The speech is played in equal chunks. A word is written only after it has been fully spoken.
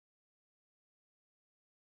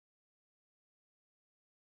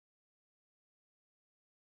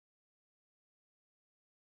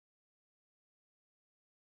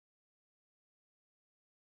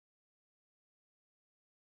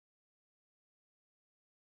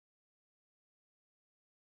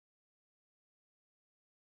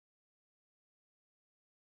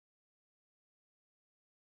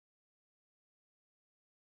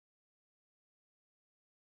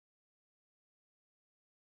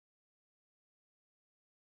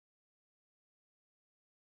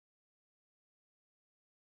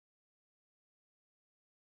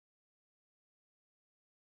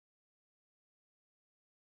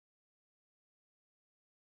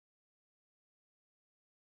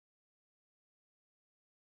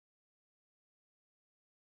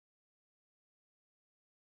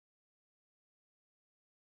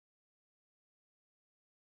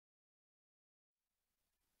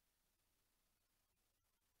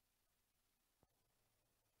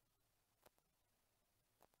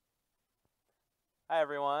Hi,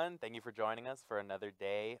 everyone. Thank you for joining us for another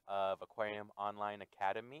day of Aquarium Online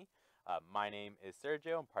Academy. My name is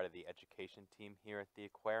Sergio. I'm part of the education team here at the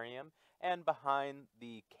Aquarium. And behind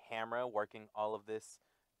the camera, working all of this,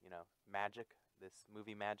 magic, this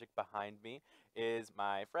movie magic behind me, is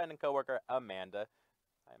my friend and coworker, Amanda.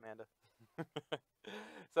 Hi, Amanda.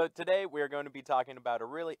 So today we're going to be talking about a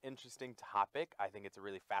really interesting topic. I think it's a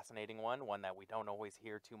really fascinating one that we don't always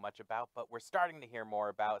hear too much about, but we're starting to hear more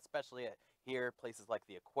about, especially here, places like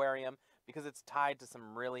the aquarium, because it's tied to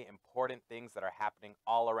some really important things that are happening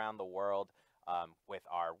all around the world with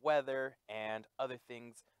our weather and other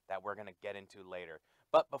things that we're going to get into later.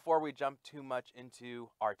 But before we jump too much into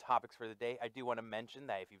our topics for the day, I do want to mention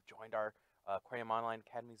that if you've joined our Aquarium Online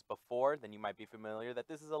Academies before, then you might be familiar that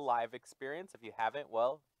this is a live experience. If you haven't,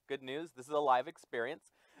 well, good news, this is a live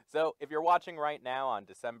experience. So if you're watching right now on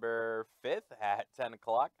December 5th at 10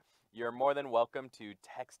 o'clock, you're more than welcome to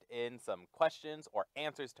text in some questions or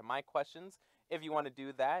answers to my questions. If you want to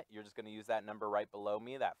do that, you're just going to use that number right below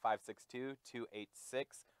me, that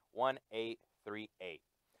 562-286-1838.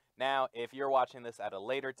 Now, if you're watching this at a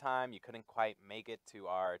later time, you couldn't quite make it to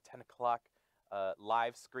our 10 o'clock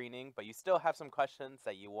live screening, but you still have some questions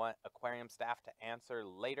that you want aquarium staff to answer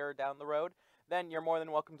later down the road, then you're more than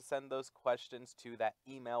welcome to send those questions to that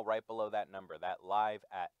email right below that number, that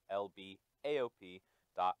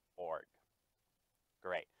live@lbaop.org.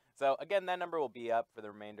 Great. So again, that number will be up for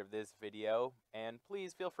the remainder of this video, and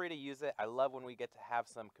please feel free to use it. I love when we get to have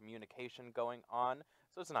some communication going on,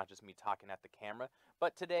 so it's not just me talking at the camera.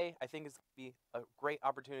 But today, I think it's going to be a great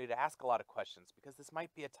opportunity to ask a lot of questions, because this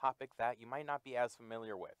might be a topic that you might not be as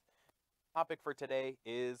familiar with. The topic for today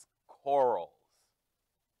is corals.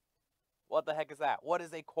 What the heck is that? What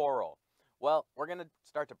is a coral? Well, we're going to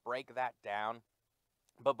start to break that down.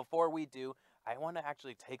 But before we do, I want to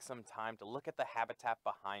actually take some time to look at the habitat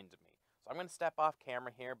behind me. So I'm going to step off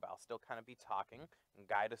camera here, but I'll still kind of be talking and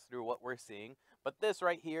guide us through what we're seeing. But this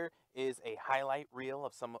right here is a highlight reel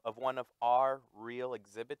of one of our reel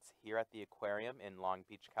exhibits here at the aquarium in Long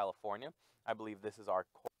Beach, California. I believe this is our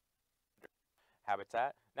coral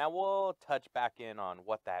habitat. Now we'll touch back in on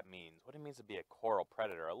what that means, what it means to be a coral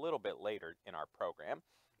predator a little bit later in our program.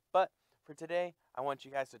 But for today, I want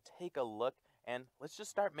you guys to take a look and let's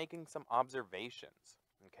just start making some observations,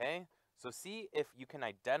 okay? So see if you can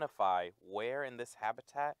identify where in this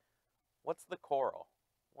habitat, what's the coral?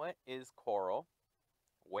 What is coral?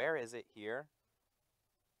 Where is it here?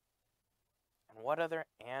 And what other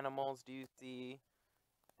animals do you see?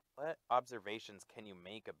 What observations can you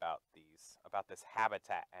make about this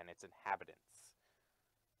habitat and its inhabitants?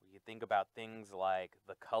 You think about things like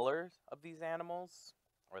the colors of these animals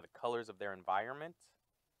or the colors of their environment,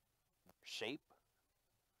 shape.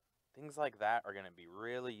 Things like that are going to be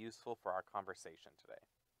really useful for our conversation today.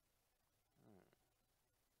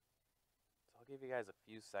 So I'll give you guys a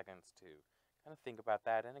few seconds to kind of think about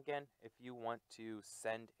that. And again, if you want to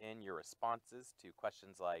send in your responses to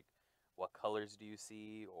questions like, what colors do you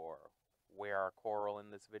see, or where are coral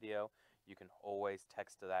in this video, you can always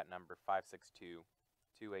text to that number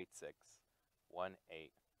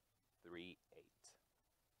 562-286-1838.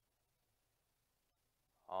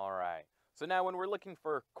 All right. So now when we're looking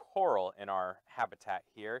for coral in our habitat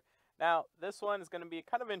here, now this one is going to be a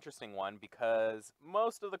kind of interesting one because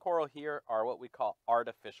most of the coral here are what we call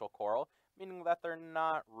artificial coral, meaning that they're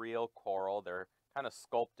not real coral. They're kind of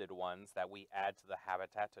sculpted ones that we add to the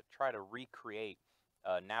habitat to try to recreate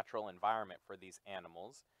a natural environment for these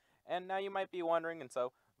animals. And now you might be wondering, and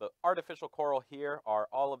so the artificial coral here are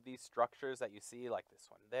all of these structures that you see, like this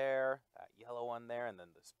one there, that yellow one there, and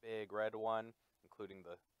then this big red one, including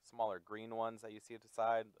the smaller green ones that you see at the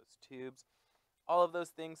side, those tubes. All of those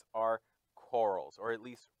things are corals, or at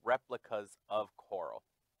least replicas of coral.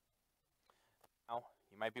 Now,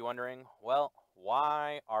 you might be wondering, well,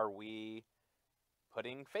 why are we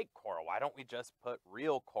putting fake coral? Why don't we just put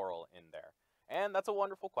real coral in there? And that's a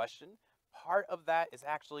wonderful question. Part of that is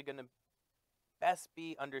actually going to best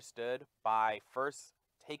be understood by first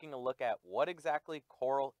taking a look at what exactly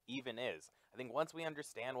coral even is. I think once we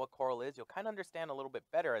understand what coral is, you'll kind of understand a little bit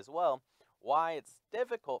better as well why it's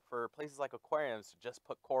difficult for places like aquariums to just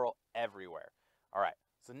put coral everywhere. All right,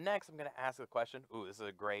 so next I'm going to ask the question. Ooh, this is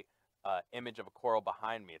a great image of a coral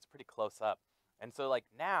behind me. It's pretty close up. And so like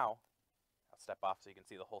now, I'll step off so you can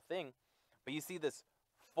see the whole thing, but you see this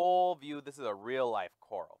full view. This is a real life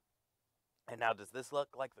coral. And now does this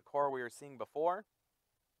look like the coral we were seeing before?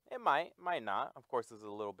 It might not. Of course, this is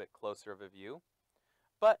a little bit closer of a view.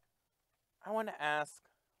 But I want to ask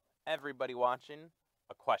everybody watching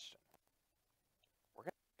a question. We're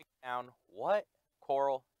going to break down what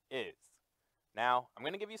coral is. Now, I'm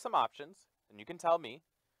going to give you some options. and you can tell me,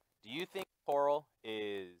 do you think coral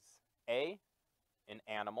is A, an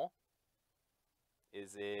animal?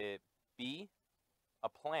 Is it B, a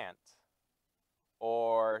plant?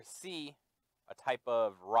 Or C, a type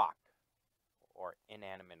of rock or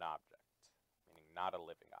inanimate object, meaning not a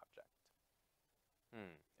living object?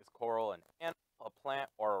 Is coral an animal, a plant,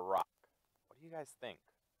 or a rock? What do you guys think?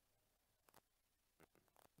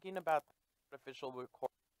 Thinking about the artificial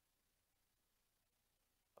coral,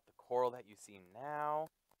 the coral that you see now.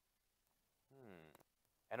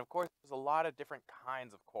 And of course, there's a lot of different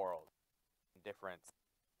kinds of corals. Different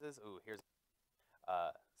sizes. Ooh, here's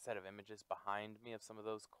a set of images behind me of some of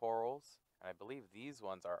those corals. And I believe these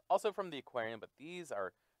ones are also from the aquarium, but these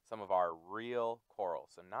are some of our real corals.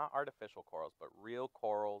 So not artificial corals, but real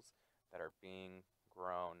corals that are being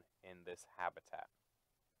grown in this habitat.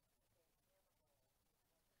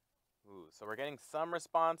 Ooh, so we're getting some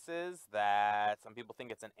responses that some people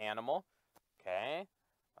think it's an animal. Okay,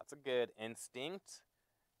 that's a good instinct.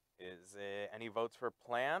 Is it any votes for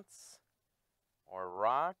plants or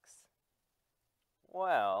rocks?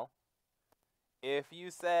 Well, if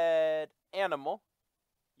you said animal,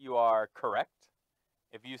 you are correct.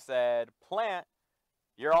 If you said plant,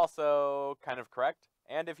 you're also kind of correct.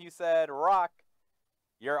 And if you said rock,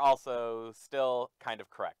 you're also still kind of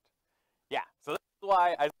correct. Yeah, so that's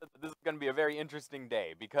why I said that this is going to be a very interesting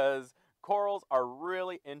day, because corals are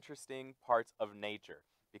really interesting parts of nature,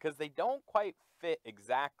 because they don't quite fit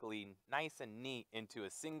exactly nice and neat into a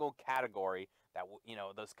single category that,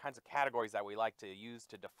 those kinds of categories that we like to use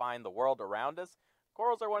to define the world around us.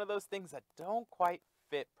 Corals are one of those things that don't quite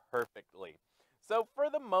fit perfectly. So for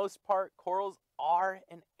the most part, corals are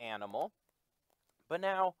an animal. But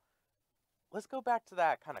now, let's go back to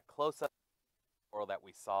that kind of close-up coral that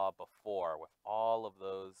we saw before with all of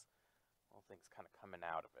those little things kind of coming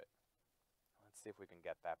out of it. Let's see if we can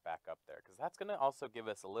get that back up there, because that's going to also give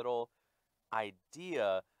us a little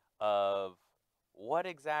idea of what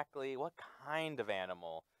kind of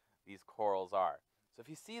animal these corals are. So if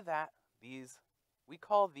you see that, we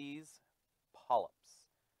call these polyps.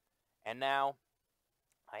 And now,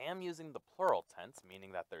 I am using the plural tense,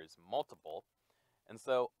 meaning that there's multiple. And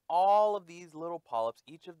so all of these little polyps,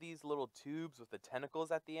 each of these little tubes with the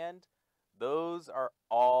tentacles at the end, those are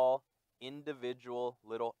all individual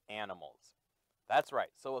little animals. That's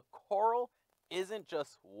right. So a coral isn't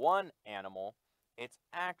just one animal. It's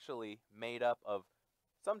actually made up of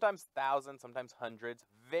sometimes thousands, sometimes hundreds,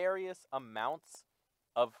 various amounts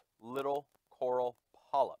of little coral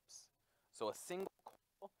polyps. So a single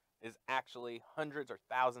coral is actually hundreds or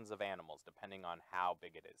thousands of animals, depending on how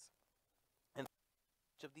big it is. And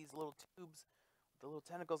each of these little tubes, with the little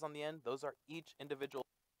tentacles on the end, those are each individual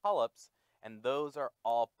polyps, and those are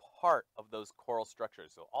all part of those coral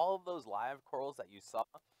structures. So all of those live corals that you saw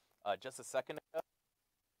just a second ago,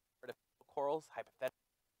 artificial corals, hypothetically,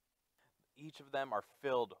 each of them are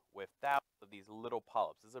filled with thousands of these little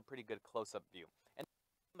polyps. This is a pretty good close-up view. And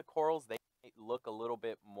the corals, they might look a little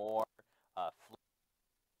bit more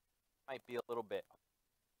might be a little bit.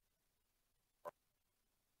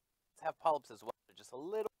 Let's have polyps as well. They're just a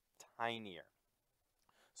little tinier.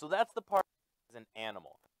 So that's the part as an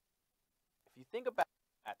animal. If you think about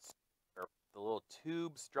that structure, the little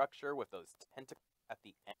tube structure with those tentacles at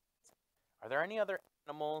the end, are there any other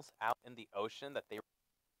animals out in the ocean that they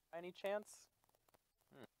by any chance?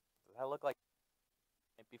 Does that look like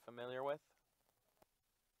you might be familiar with?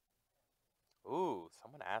 Ooh,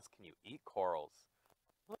 someone asked, can you eat corals?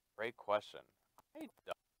 Great question. I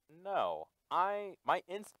don't know. My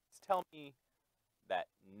instincts tell me that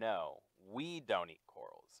no, we don't eat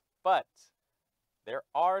corals. But there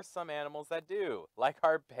are some animals that do, like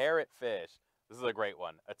our parrotfish. This is a great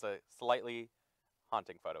one. It's a slightly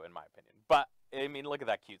haunting photo in my opinion. But I mean, look at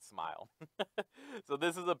that cute smile. So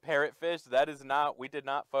this is a parrotfish. That is not, we did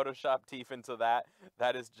not Photoshop teeth into that.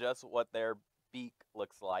 That is just what their beak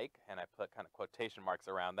looks like. And I put kind of quotation marks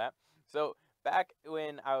around that. So back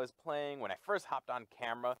when I was playing, when I first hopped on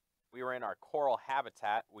camera, we were in our coral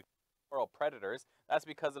habitat with coral predators. That's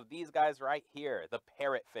because of these guys right here, the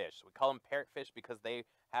parrotfish. We call them parrotfish because they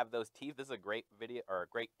have those teeth. This is a great video, or a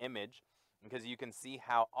great image, because you can see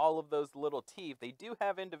how all of those little teeth, they do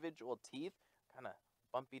have individual teeth, kind of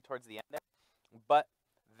bumpy towards the end there, but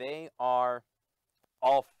they are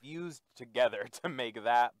all fused together to make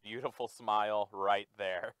that beautiful smile right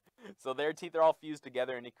there. So their teeth are all fused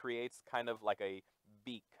together and it creates kind of like a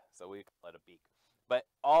beak. So we call it a beak. But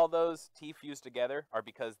all those teeth fused together are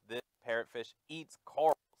because this parrotfish eats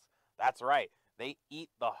corals. That's right. They eat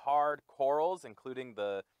the hard corals, including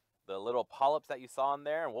the little polyps that you saw in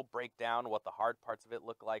there. And we'll break down what the hard parts of it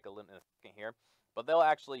look like a little in a second here. but they'll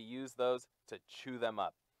actually use those to chew them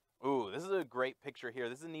up. Ooh, this is a great picture here.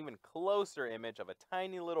 This is an even closer image of a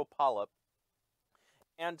tiny little polyp.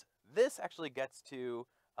 And this actually gets to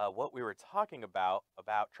what we were talking about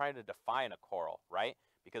trying to define a coral, right?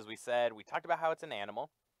 Because we talked about how it's an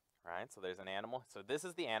animal, right? So there's an animal. So this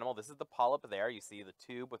is the animal. This is the polyp there. You see the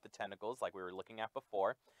tube with the tentacles like we were looking at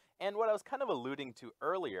before. And what I was kind of alluding to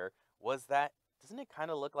earlier was that, doesn't it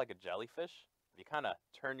kind of look like a jellyfish? If you kind of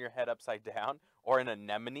turn your head upside down, or an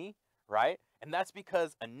anemone, right? And that's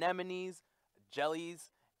because anemones,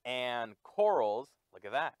 jellies, and corals, look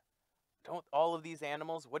at that. Don't all of these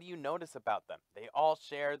animals, what do you notice about them? They all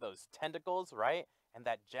share those tentacles, right? And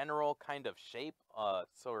that general kind of shape,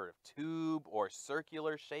 sort of tube or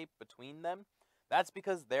circular shape between them. That's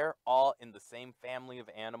because they're all in the same family of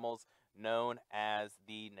animals known as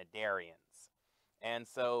the cnidarians. And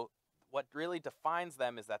so what really defines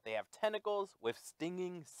them is that they have tentacles with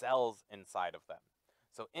stinging cells inside of them.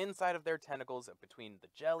 So inside of their tentacles, between the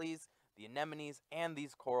jellies, the anemones, and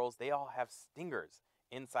these corals, they all have stingers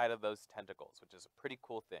inside of those tentacles, which is a pretty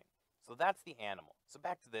cool thing. So that's the animal. So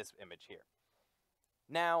back to this image here.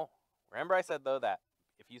 Now, remember I said though that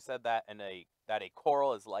if you said that that a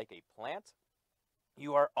coral is like a plant,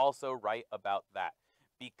 you are also right about that,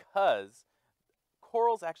 because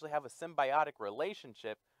corals actually have a symbiotic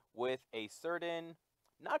relationship with a certain,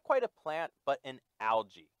 not quite a plant, but an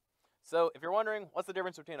algae. So if you're wondering what's the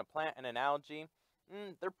difference between a plant and an algae,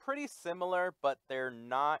 they're pretty similar, but they're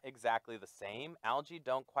not exactly the same. Algae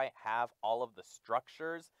don't quite have all of the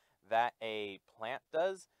structures that a plant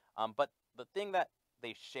does, but the thing that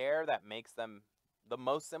they share that makes them the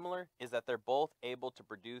most similar is that they're both able to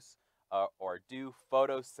produce or do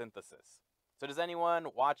photosynthesis. So does anyone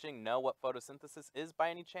watching know what photosynthesis is by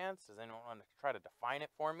any chance? Does anyone want to try to define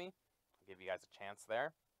it for me? I'll give you guys a chance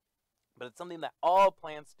there. But it's something that all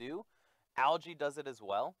plants do. Algae does it as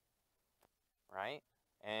well, right?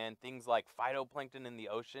 And things like phytoplankton in the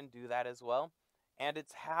ocean do that as well. And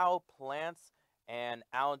it's how plants and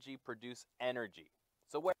algae produce energy.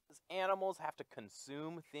 So whereas animals have to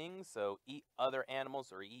consume things, so eat other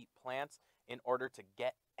animals or eat plants in order to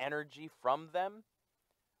get energy from them,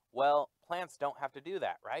 well, plants don't have to do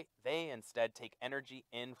that, right? They instead take energy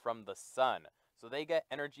in from the sun. So they get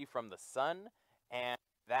energy from the sun, and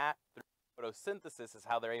that through photosynthesis is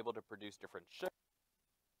how they're able to produce different sugars,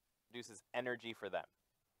 produces energy for them.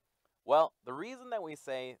 Well, the reason that we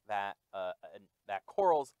say that that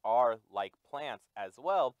corals are like plants as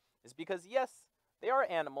well is because, yes, they are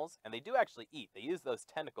animals, and they do actually eat. They use those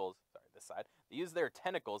tentacles, sorry, this side, they use their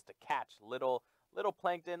tentacles to catch little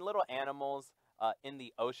plankton, little animals in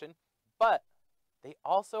the ocean, but they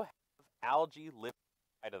also have algae living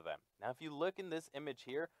inside of them. Now, if you look in this image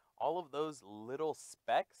here, all of those little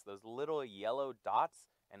specks, those little yellow dots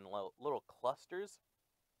and little clusters,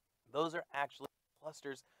 those are actually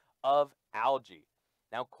clusters of algae.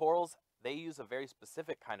 Now, corals, they use a very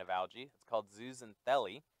specific kind of algae. It's called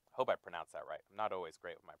zooxanthellae. I hope I pronounced that right. I'm not always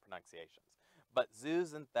great with my pronunciations. But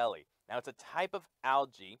zooxanthellae. Now, it's a type of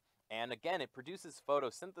algae, and again, it produces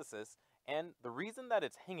photosynthesis, and the reason that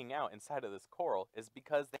it's hanging out inside of this coral is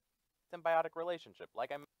because they have a symbiotic relationship.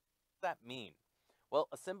 Like I mentioned, what does that mean? Well,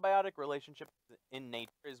 a symbiotic relationship in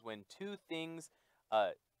nature is when two things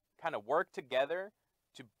kind of work together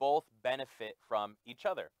to both benefit from each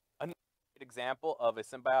other. Another example of a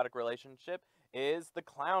symbiotic relationship is the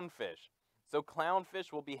clownfish. So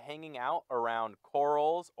clownfish will be hanging out around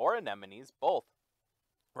corals or anemones, both,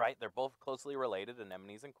 right? They're both closely related,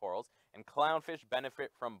 anemones and corals, and clownfish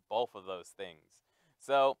benefit from both of those things.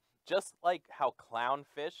 So just like how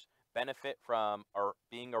clownfish benefit from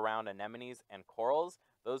being around anemones and corals,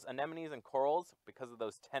 those anemones and corals, because of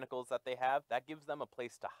those tentacles that they have, that gives them a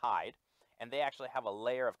place to hide. And they actually have a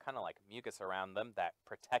layer of kind of like mucus around them that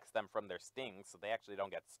protects them from their stings, so they actually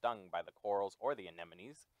don't get stung by the corals or the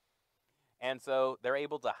anemones. And so they're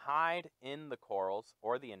able to hide in the corals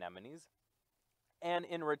or the anemones. And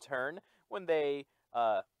in return, when they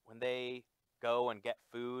go and get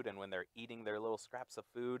food, and when they're eating their little scraps of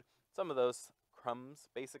food, some of those crumbs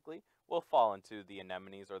basically will fall into the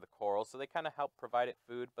anemones or the corals. So they kind of help provide it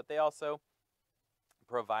food, but they also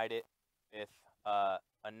provide it with a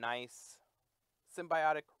nice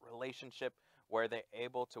symbiotic relationship where they're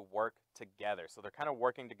able to work together. So they're kind of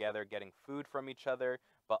working together, getting food from each other,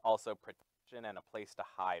 but also protection and a place to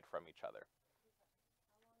hide from each other.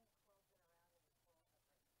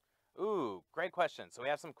 Ooh, great question. So we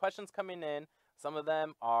have some questions coming in. Some of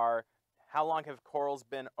them are, how long have corals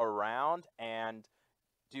been around, and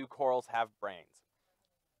do corals have brains?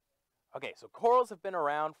 Okay, so corals have been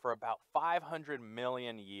around for about 500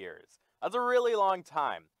 million years. That's a really long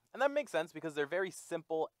time. And that makes sense because they're very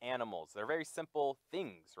simple animals. They're very simple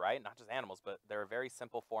things, right? Not just animals, but they're a very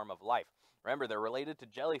simple form of life. Remember, they're related to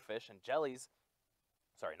jellyfish, and jellies,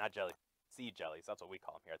 sorry, not jelly, sea jellies. That's what we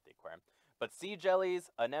call them here at the aquarium. But sea jellies,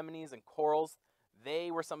 anemones, and corals,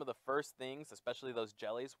 they were some of the first things, especially those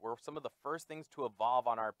jellies, were some of the first things to evolve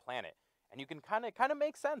on our planet. And you can kind of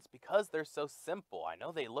make sense because they're so simple. I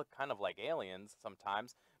know they look kind of like aliens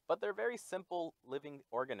sometimes, but they're very simple living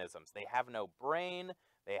organisms. They have no brain.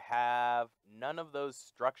 They have none of those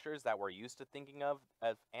structures that we're used to thinking of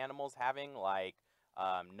as animals having, like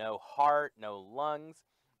no heart, no lungs.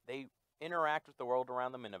 They interact with the world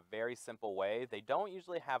around them in a very simple way. They don't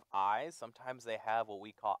usually have eyes. Sometimes they have what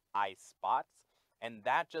we call eye spots, and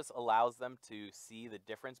that just allows them to see the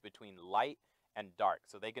difference between light and dark.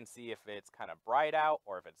 So they can see if it's kind of bright out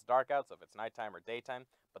or if it's dark out, so if it's nighttime or daytime,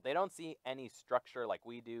 but they don't see any structure like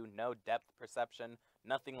we do, no depth perception,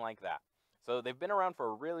 nothing like that. So they've been around for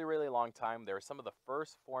a really, really long time. They're some of the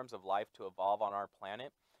first forms of life to evolve on our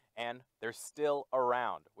planet, and they're still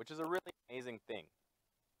around, which is a really amazing thing.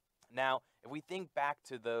 Now, if we think back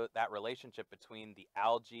to that relationship between the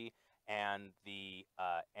algae and the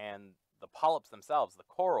polyps themselves, the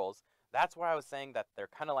corals, that's why I was saying that they're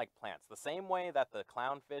kind of like plants. The same way that the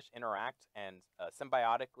clownfish interact and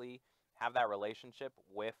symbiotically have that relationship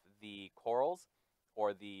with the corals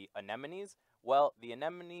or the anemones, well, the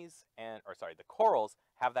corals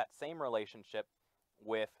have that same relationship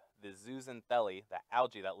with the zooxanthellae, the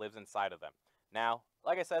algae that lives inside of them. Now,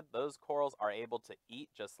 like I said, those corals are able to eat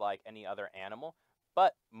just like any other animal,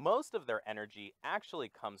 but most of their energy actually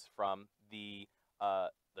comes from the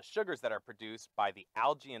sugars that are produced by the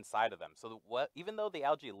algae inside of them. So even though the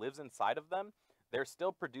algae lives inside of them, they're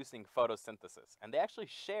still producing photosynthesis, and they actually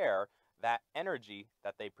share that energy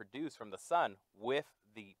that they produce from the sun with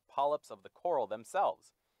the polyps of the coral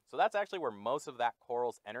themselves. So that's actually where most of that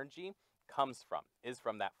coral's energy comes from, is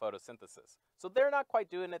from that photosynthesis. So they're not quite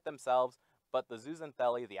doing it themselves, but the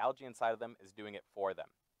zooxanthellae, the algae inside of them, is doing it for them.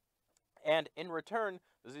 And in return,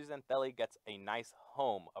 the zooxanthellae gets a nice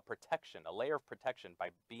home, a protection, a layer of protection by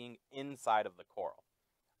being inside of the coral,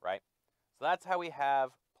 right? So that's how we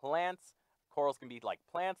have plants. Corals can be like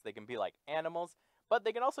plants, they can be like animals, but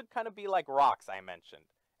they can also kind of be like rocks, I mentioned.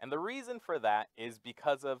 And the reason for that is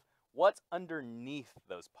because of what's underneath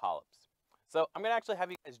those polyps. So I'm going to actually have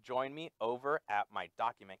you guys join me over at my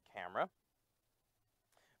document camera,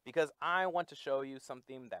 because I want to show you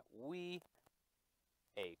something that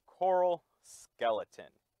a coral skeleton.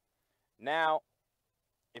 Now,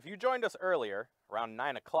 if you joined us earlier, around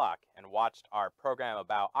 9 o'clock, and watched our program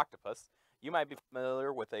about octopus, you might be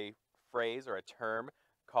familiar with a phrase or a term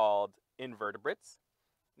called invertebrates.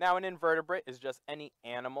 Now, an invertebrate is just any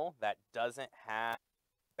animal that doesn't have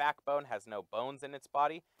backbone, has no bones in its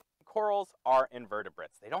body. Corals are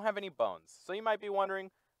invertebrates. They don't have any bones. So you might be wondering,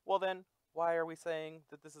 well then, why are we saying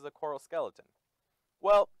that this is a coral skeleton?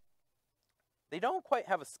 Well, they don't quite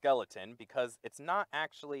have a skeleton because it's not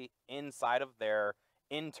actually inside of their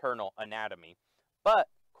internal anatomy. But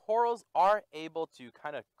corals are able to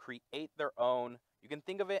kind of create their own, you can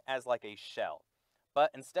think of it as like a shell.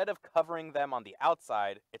 But instead of covering them on the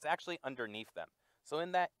outside, it's actually underneath them. So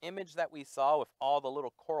in that image that we saw with all the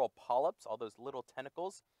little coral polyps, all those little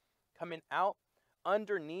tentacles coming out,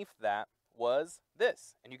 underneath that was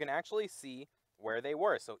this. And you can actually see where they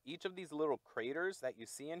were. So each of these little craters that you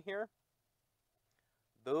see in here,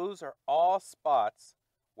 those are all spots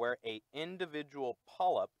where an individual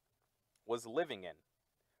polyp was living in.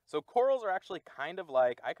 So corals are actually kind of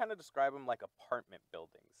like, I kind of describe them like apartment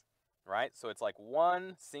buildings, right? So it's like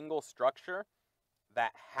one single structure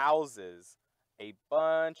that houses a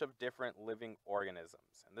bunch of different living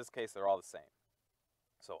organisms. In this case, they're all the same.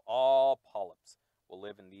 So all polyps will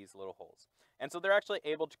live in these little holes. And so they're actually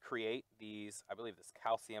able to create these, I believe this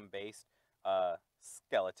calcium-based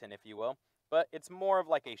skeleton, if you will. But it's more of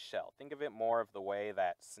like a shell. Think of it more of the way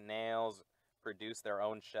that snails produce their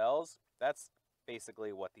own shells. That's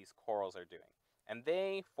basically what these corals are doing. And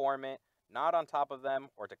they form it not on top of them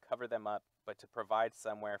or to cover them up, but to provide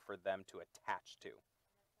somewhere for them to attach to.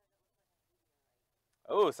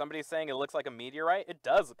 Oh, somebody's saying it looks like a meteorite? It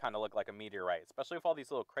does kind of look like a meteorite, especially with all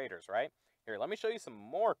these little craters, right? Here, let me show you some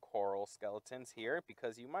more coral skeletons here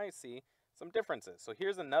because you might see some differences. So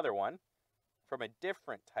here's another one from a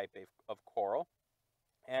different type of coral.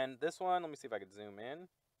 And this one, let me see if I can zoom in.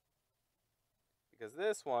 Because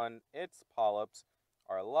this one, its polyps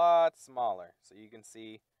are a lot smaller. So you can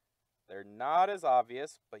see they're not as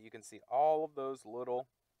obvious, but you can see all of those little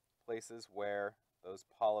places where those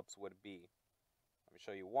polyps would be. Let me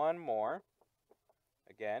show you one more.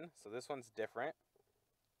 Again, so this one's different.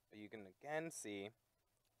 But you can again see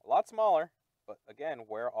A lot smaller, but again,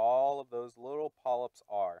 where all of those little polyps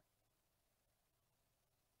are.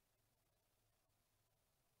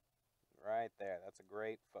 Right there. That's a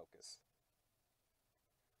great focus.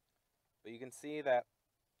 But you can see that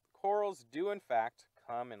corals do, in fact,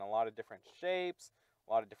 come in a lot of different shapes,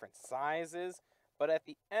 a lot of different sizes, but at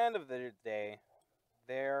the end of the day,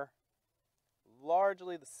 they're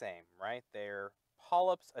largely the same, right? They're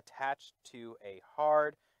polyps attached to a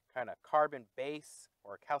hard kind of carbon base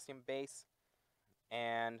or calcium base,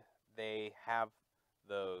 and they have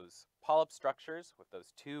those polyp structures with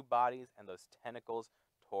those two bodies and those tentacles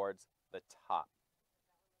towards the top.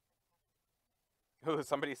 Ooh,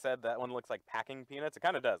 somebody said that one looks like packing peanuts. It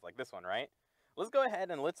kind of does, like this one, right? Let's go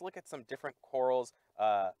ahead and let's look at some different corals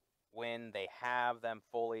when they have them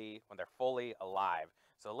when they're fully alive.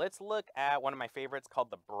 So let's look at one of my favorites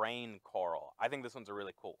called the brain coral. I think this one's a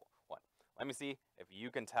really cool one. Let me see if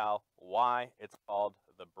you can tell why it's called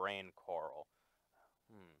the brain coral.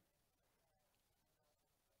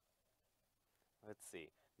 Let's see.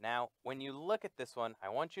 Now, when you look at this one, I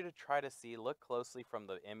want you to try to look closely from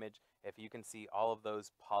the image if you can see all of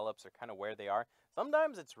those polyps or kind of where they are.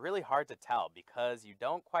 Sometimes it's really hard to tell because you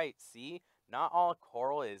don't quite see. Not all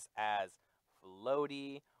coral is as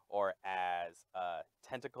floaty or as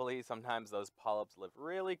tentacly. Sometimes those polyps live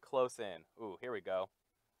really close in. Ooh, here we go.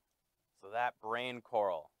 So that brain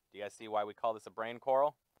coral. Do you guys see why we call this a brain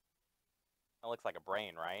coral? It looks like a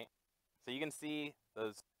brain, right? So you can see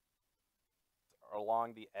those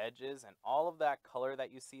along the edges and all of that color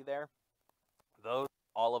that you see there,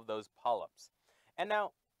 all of those polyps. And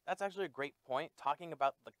now that's actually a great point talking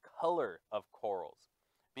about the color of corals,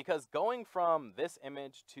 because going from this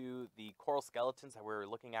image to the coral skeletons that we were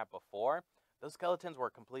looking at before, those skeletons were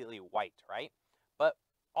completely white, right? But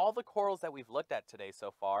all the corals that we've looked at today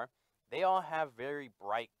so far, they all have very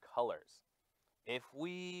bright colors. If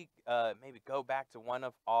we maybe go back to one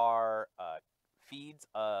of our feeds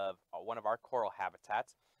of one of our coral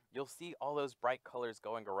habitats, you'll see all those bright colors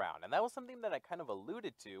going around. And that was something that I kind of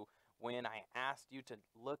alluded to when I asked you to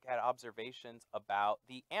look at observations about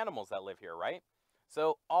the animals that live here, right?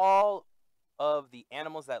 So all of the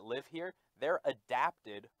animals that live here, they're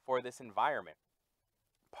adapted for this environment.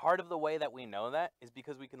 Part of the way that we know that is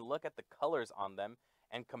because we can look at the colors on them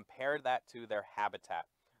and compare that to their habitat.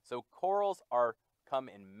 So corals come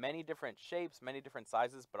in many different shapes, many different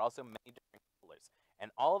sizes, but also many different colors. And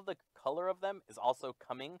all of the color of them is also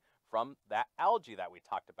coming from that algae that we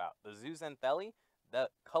talked about. The zooxanthellae, the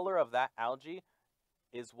color of that algae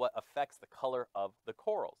is what affects the color of the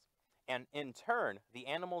corals. And in turn, the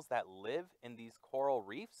animals that live in these coral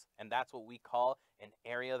reefs, and that's what we call an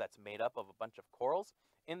area that's made up of a bunch of corals,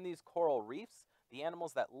 in these coral reefs, the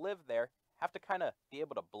animals that live there have to kind of be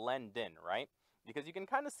able to blend in, right? Because you can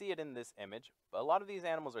kind of see it in this image. A lot of these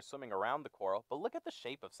animals are swimming around the coral, but look at the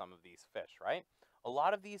shape of some of these fish, right? A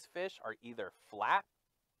lot of these fish are either flat,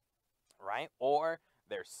 right, or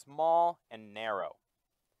they're small and narrow.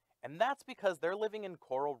 And that's because they're living in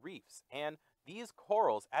coral reefs. And these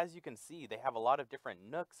corals, as you can see, they have a lot of different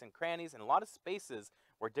nooks and crannies and a lot of spaces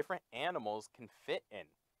where different animals can fit in.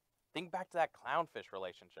 Think back to that clownfish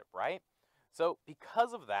relationship, right? So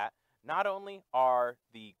because of that, not only are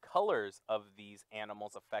the colors of these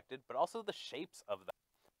animals affected, but also the shapes of them.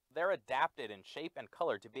 They're adapted in shape and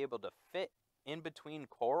color to be able to fit in between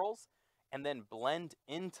corals and then blend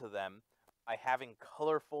into them by having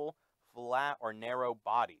colorful, flat, or narrow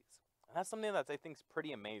bodies. And that's something that I think is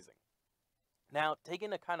pretty amazing. Now,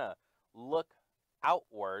 taking a kind of look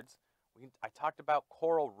outwards, I talked about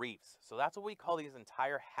coral reefs. So that's what we call these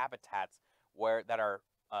entire habitats that are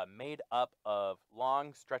made up of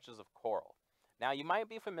long stretches of coral. Now, you might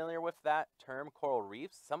be familiar with that term, coral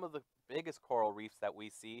reefs. Some of the biggest coral reefs that we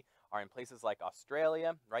see are in places like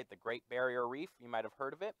Australia, right? The Great Barrier Reef, you might have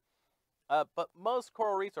heard of it. But most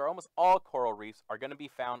coral reefs, or almost all coral reefs, are going to be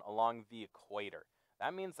found along the equator.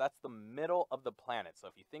 That means that's the middle of the planet. So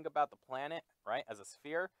if you think about the planet, right, as a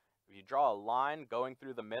sphere, if you draw a line going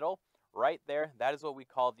through the middle, right there, that is what we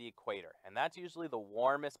call the equator. And that's usually the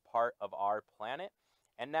warmest part of our planet.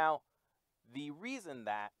 And now, the reason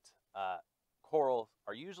that corals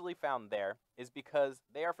are usually found there is because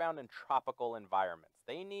they are found in tropical environments.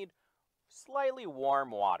 They need slightly warm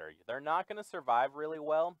water. They're not going to survive really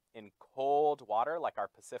well in cold water like our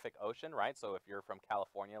Pacific Ocean, right? So if you're from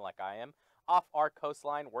California like I am, off our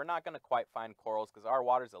coastline, we're not going to quite find corals because our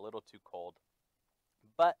water's a little too cold.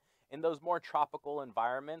 But in those more tropical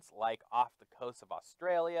environments, like off the coast of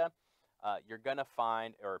Australia, you're going to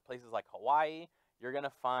find, or places like Hawaii, you're going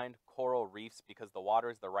to find coral reefs because the water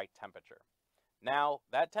is the right temperature. Now,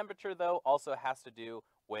 that temperature, though, also has to do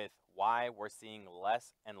with why we're seeing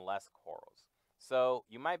less and less corals. So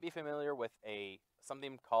you might be familiar with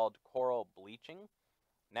something called coral bleaching.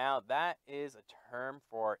 Now that is a term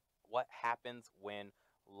for what happens when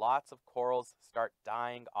lots of corals start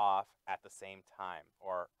dying off at the same time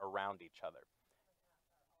or around each other.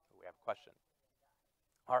 We have a question.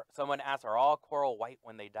 Someone asks, are all coral white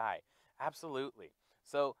when they die? Absolutely.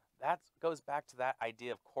 So that goes back to that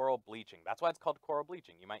idea of coral bleaching. That's why it's called coral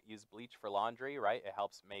bleaching. You might use bleach for laundry, right? It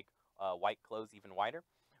helps make white clothes even whiter.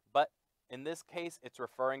 But in this case, it's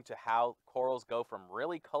referring to how corals go from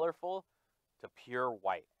really colorful to pure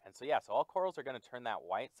white. And so, yeah, so all corals are going to turn that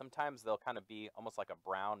white. Sometimes they'll kind of be almost like a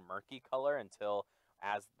brown, murky color until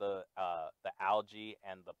as the algae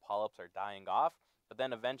and the polyps are dying off. But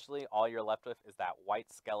then eventually all you're left with is that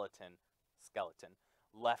white skeleton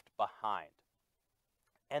left behind.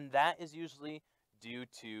 And that is usually due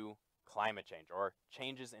to climate change or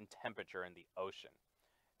changes in temperature in the ocean,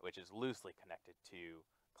 which is loosely connected to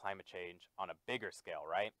climate change on a bigger scale,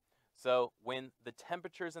 right? So when the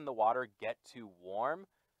temperatures in the water get too warm,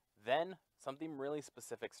 then something really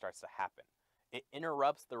specific starts to happen. It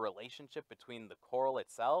interrupts the relationship between the coral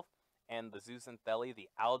itself and the zooxanthellae, the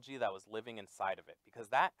algae that was living inside of it. Because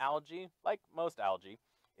that algae, like most algae,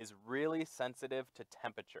 is really sensitive to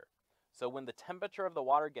temperature. So when the temperature of the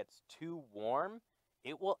water gets too warm,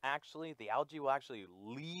 the algae will actually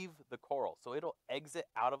leave the coral. So it'll exit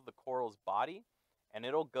out of the coral's body and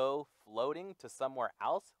it'll go floating to somewhere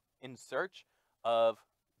else in search of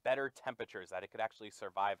better temperatures that it could actually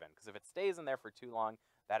survive in. Because if it stays in there for too long,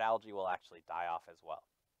 that algae will actually die off as well.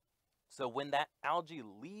 So when that algae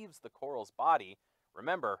leaves the coral's body,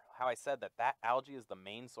 remember how I said that that algae is the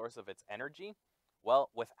main source of its energy? Well,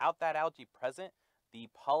 without that algae present, the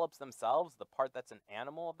polyps themselves, the part that's an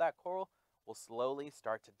animal of that coral, will slowly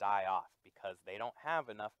start to die off because they don't have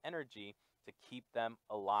enough energy to keep them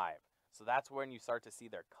alive. So that's when you start to see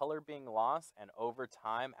their color being lost, and over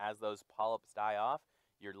time, as those polyps die off,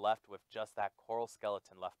 you're left with just that coral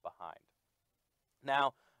skeleton left behind.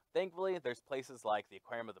 Now, thankfully, there's places like the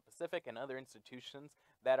Aquarium of the Pacific and other institutions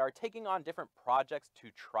that are taking on different projects to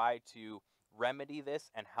try to remedy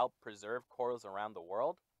this and help preserve corals around the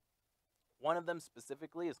world. One of them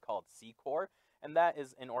specifically is called Seacore, and that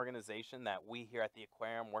is an organization that we here at the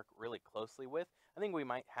aquarium work really closely with. I think we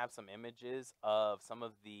might have some images of some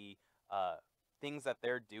of the things that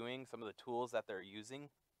they're doing, some of the tools that they're using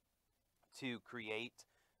to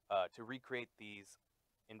recreate these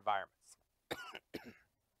environments.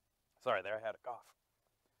 Sorry, there I had a cough.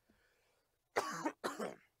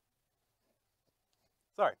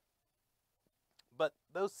 Sorry. But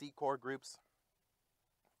those Seacore groups,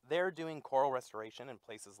 they're doing coral restoration in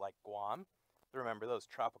places like Guam. Remember those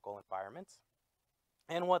tropical environments.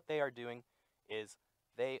 And what they are doing is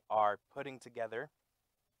they are putting together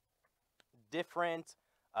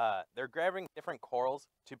they're grabbing different corals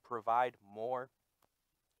to provide more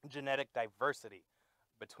genetic diversity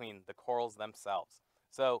between the corals themselves.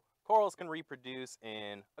 So corals can reproduce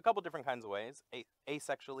in a couple different kinds of ways,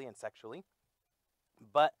 asexually and sexually.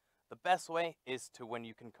 But the best way is when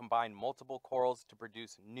you can combine multiple corals to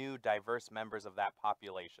produce new diverse members of that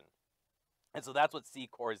population. And so that's what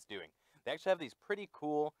Seacore is doing. They actually have these pretty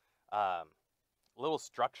cool little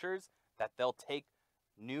structures that they'll take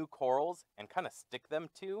new corals and kind of stick them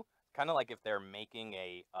to, kind of like if they're making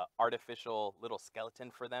a artificial little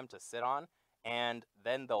skeleton for them to sit on, and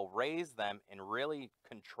then they'll raise them in really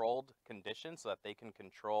controlled conditions so that they can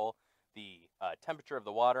control the temperature of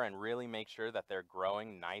the water and really make sure that they're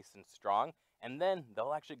growing nice and strong. And then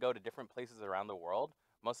they'll actually go to different places around the world.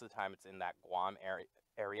 Most of the time it's in that Guam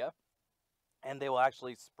area. And they will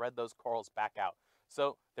actually spread those corals back out.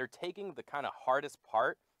 So they're taking the kind of hardest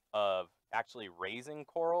part of actually raising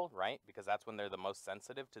coral, right? Because that's when they're the most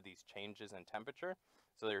sensitive to these changes in temperature.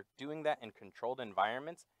 So they're doing that in controlled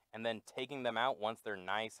environments and then taking them out once they're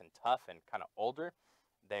nice and tough and kind of older.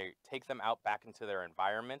 They take them out back into their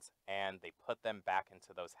environments and they put them back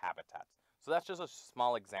into those habitats. So that's just a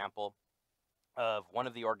small example of one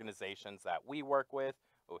of the organizations that we work with.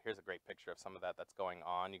 Oh, here's a great picture of some of that's going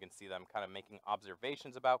on. You can see them kind of making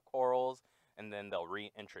observations about corals, and then they'll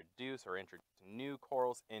reintroduce or introduce new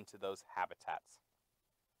corals into those habitats.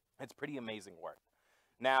 It's pretty amazing work.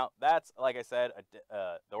 Now, that's, like I said,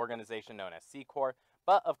 the organization known as Seacore.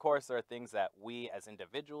 But, of course, there are things that we as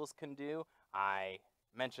individuals can do. I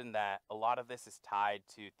mentioned that a lot of this is tied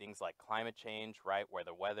to things like climate change, right, where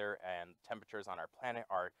the weather and temperatures on our planet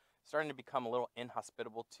are starting to become a little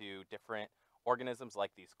inhospitable to different organisms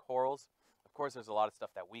like these corals. Of course, there's a lot of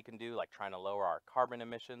stuff that we can do, like trying to lower our carbon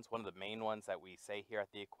emissions. One of the main ones that we say here at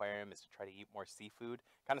the aquarium is to try to eat more seafood.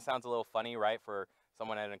 Kind of sounds a little funny, right, for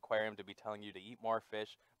someone at an aquarium to be telling you to eat more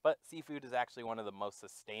fish, but seafood is actually one of the most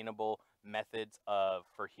sustainable methods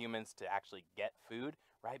for humans to actually get food,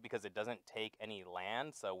 right? Because it doesn't take any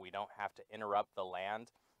land, so we don't have to interrupt the land.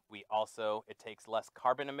 It takes less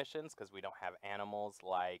carbon emissions because we don't have animals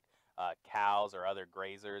like cows or other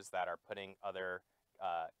grazers that are putting other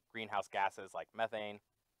greenhouse gases like methane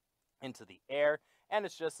into the air. And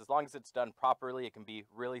it's just, as long as it's done properly, it can be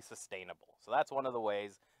really sustainable. So that's one of the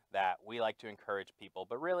ways that we like to encourage people.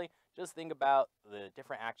 But really, just think about the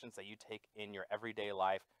different actions that you take in your everyday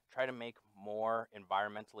life. Try to make more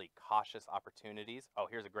environmentally cautious opportunities. Oh,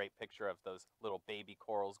 here's a great picture of those little baby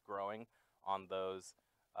corals growing on those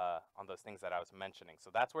things that I was mentioning. So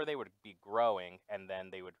that's where they would be growing, and then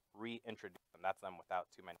they would reintroduce them. That's them without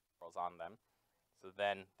too many corals on them. So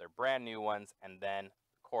then they're brand new ones, and then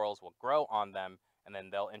corals will grow on them, and then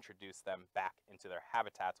they'll introduce them back into their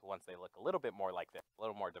habitats once they look a little bit more like this, a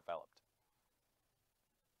little more developed.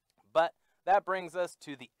 But that brings us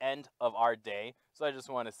to the end of our day. So I just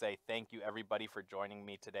want to say thank you, everybody, for joining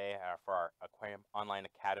me today for our Aquarium Online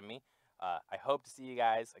Academy. I hope to see you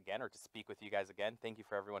guys again, or to speak with you guys again. Thank you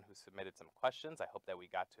for everyone who submitted some questions. I hope that we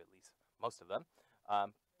got to at least most of them.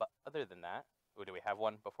 But other than that, do we have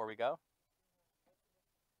one before we go?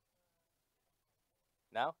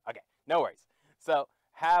 No? Okay, no worries. So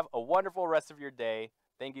have a wonderful rest of your day.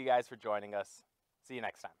 Thank you guys for joining us. See you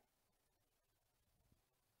next time.